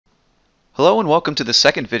Hello and welcome to the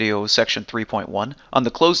second video of section 3.1 on the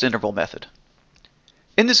closed interval method.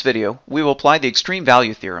 In this video, we will apply the extreme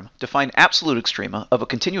value theorem to find absolute extrema of a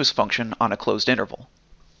continuous function on a closed interval.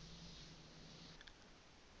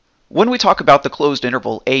 When we talk about the closed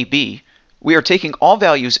interval AB, we are taking all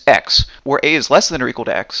values x, where a is less than or equal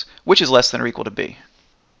to x, which is less than or equal to b.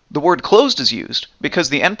 The word closed is used because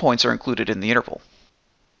the endpoints are included in the interval.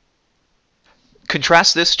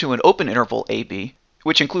 Contrast this to an open interval AB,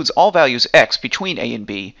 which includes all values x between a and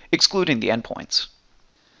b, excluding the endpoints.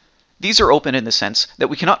 These are open in the sense that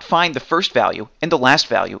we cannot find the first value and the last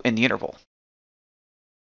value in the interval.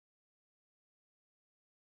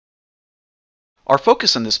 Our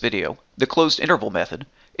focus in this video, the closed interval method,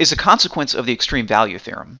 is a consequence of the extreme value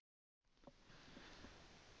theorem.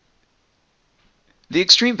 The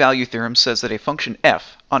extreme value theorem says that a function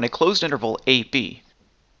f on a closed interval AB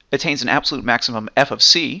attains an absolute maximum f of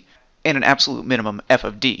c and an absolute minimum f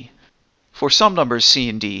of d for some numbers c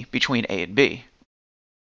and d between a and b.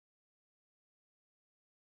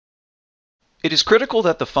 It is critical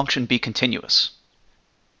that the function be continuous.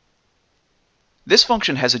 This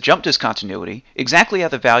function has a jump discontinuity exactly at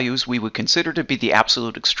the values we would consider to be the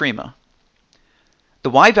absolute extrema. The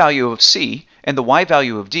y value of c and the y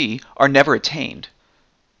value of d are never attained.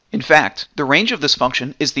 In fact, the range of this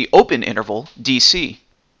function is the open interval dc.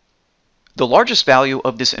 The largest value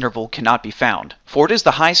of this interval cannot be found, for it is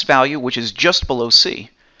the highest value which is just below c,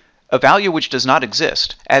 a value which does not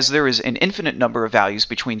exist, as there is an infinite number of values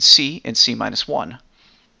between c and c minus 1.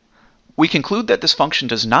 We conclude that this function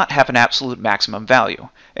does not have an absolute maximum value,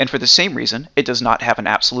 and for the same reason, it does not have an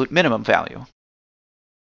absolute minimum value.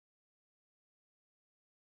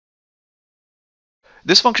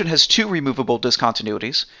 This function has two removable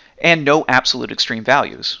discontinuities, and no absolute extreme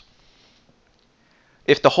values.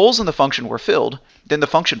 If the holes in the function were filled, then the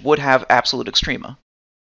function would have absolute extrema.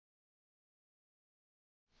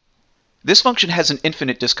 This function has an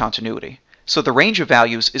infinite discontinuity, so the range of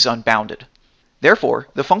values is unbounded. Therefore,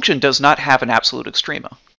 the function does not have an absolute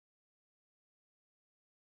extrema.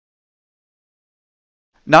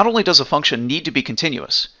 Not only does a function need to be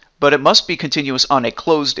continuous, but it must be continuous on a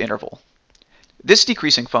closed interval. This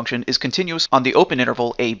decreasing function is continuous on the open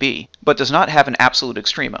interval AB, but does not have an absolute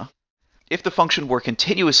extrema. If the function were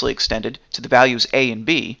continuously extended to the values a and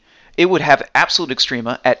b, it would have absolute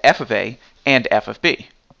extrema at f of a and f of b.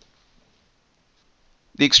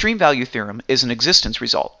 The extreme value theorem is an existence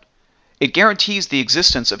result. It guarantees the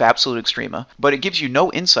existence of absolute extrema, but it gives you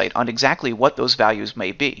no insight on exactly what those values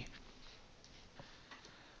may be.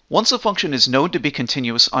 Once a function is known to be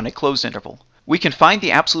continuous on a closed interval, we can find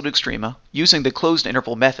the absolute extrema using the closed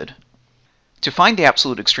interval method. To find the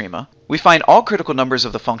absolute extrema, we find all critical numbers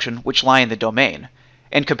of the function which lie in the domain,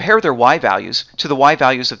 and compare their y values to the y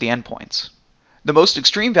values of the endpoints. The most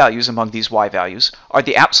extreme values among these y values are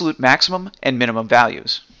the absolute maximum and minimum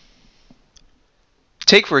values.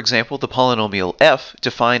 Take, for example, the polynomial f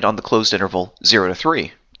defined on the closed interval 0 to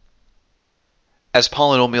 3. As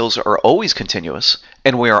polynomials are always continuous,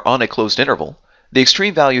 and we are on a closed interval, the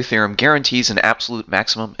extreme value theorem guarantees an absolute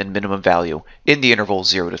maximum and minimum value in the interval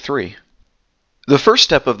 0 to 3. The first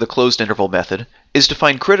step of the closed interval method is to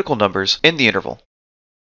find critical numbers in the interval.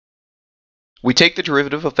 We take the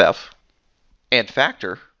derivative of f and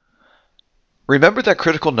factor. Remember that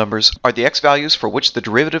critical numbers are the x values for which the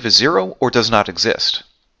derivative is 0 or does not exist.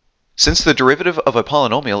 Since the derivative of a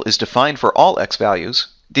polynomial is defined for all x values,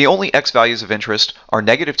 the only x values of interest are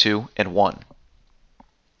 -2 and 1.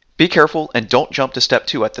 Be careful and don't jump to step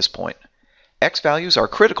 2 at this point. X values are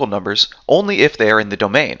critical numbers only if they are in the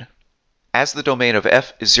domain. As the domain of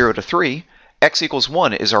f is 0 to 3, x equals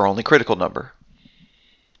 1 is our only critical number.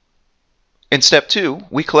 In step 2,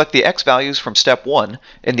 we collect the x values from step 1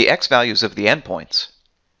 and the x values of the endpoints.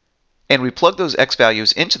 And we plug those x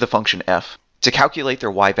values into the function f to calculate their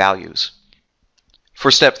y values. For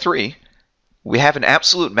step 3, we have an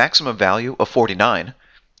absolute maximum value of 49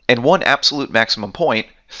 and one absolute maximum point,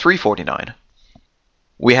 349.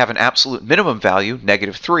 We have an absolute minimum value,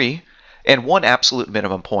 -3, and one absolute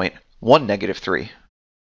minimum point, 1, -3.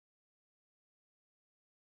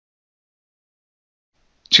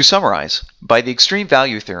 To summarize, by the extreme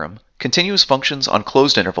value theorem, continuous functions on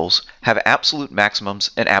closed intervals have absolute maximums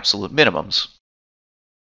and absolute minimums.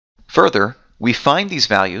 Further, we find these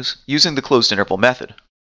values using the closed interval method.